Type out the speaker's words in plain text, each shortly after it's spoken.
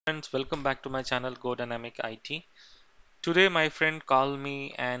Friends, welcome back to my channel Go Dynamic IT. Today my friend called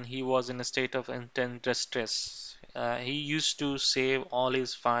me and he was in a state of intense distress. He used to save all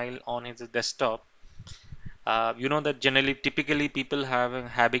his file on his desktop. You know that generally typically people have a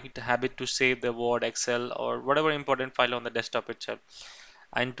habit to save the Word, Excel or whatever important file on the desktop itself.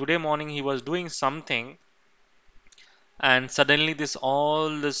 And today morning he was doing something and suddenly this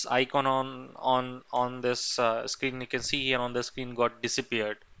icon on this screen, you can see here on the screen, got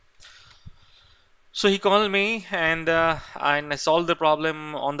disappeared. So he called me and I solved the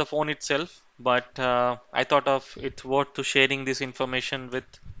problem on the phone itself. But I thought of it worth to sharing this information with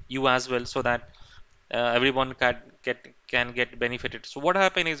you as well, so that everyone can get benefited. So what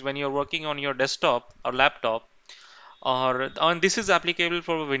happened is when you're working on your desktop or laptop, or and this is applicable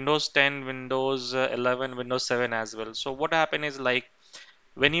for Windows 10, Windows 11, Windows 7 as well. So what happened is, like,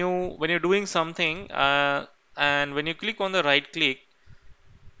 when you're doing something and when you click on the right click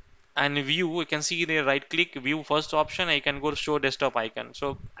and view, you can see the right click view first option and you can go to show desktop icon.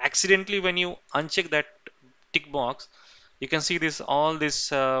 So accidentally when you uncheck that tick box, you can see all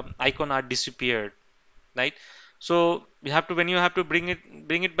this icon are disappeared, right? So you have to, when you have to bring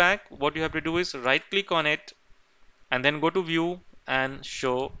it back, what you have to do is right click on it and then go to view and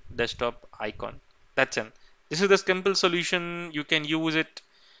show desktop icon. That's it. This is the simple solution. You can use it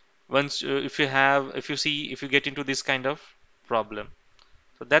once if you get into this kind of problem.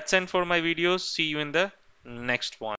 So that's it for my videos. See you in the next one.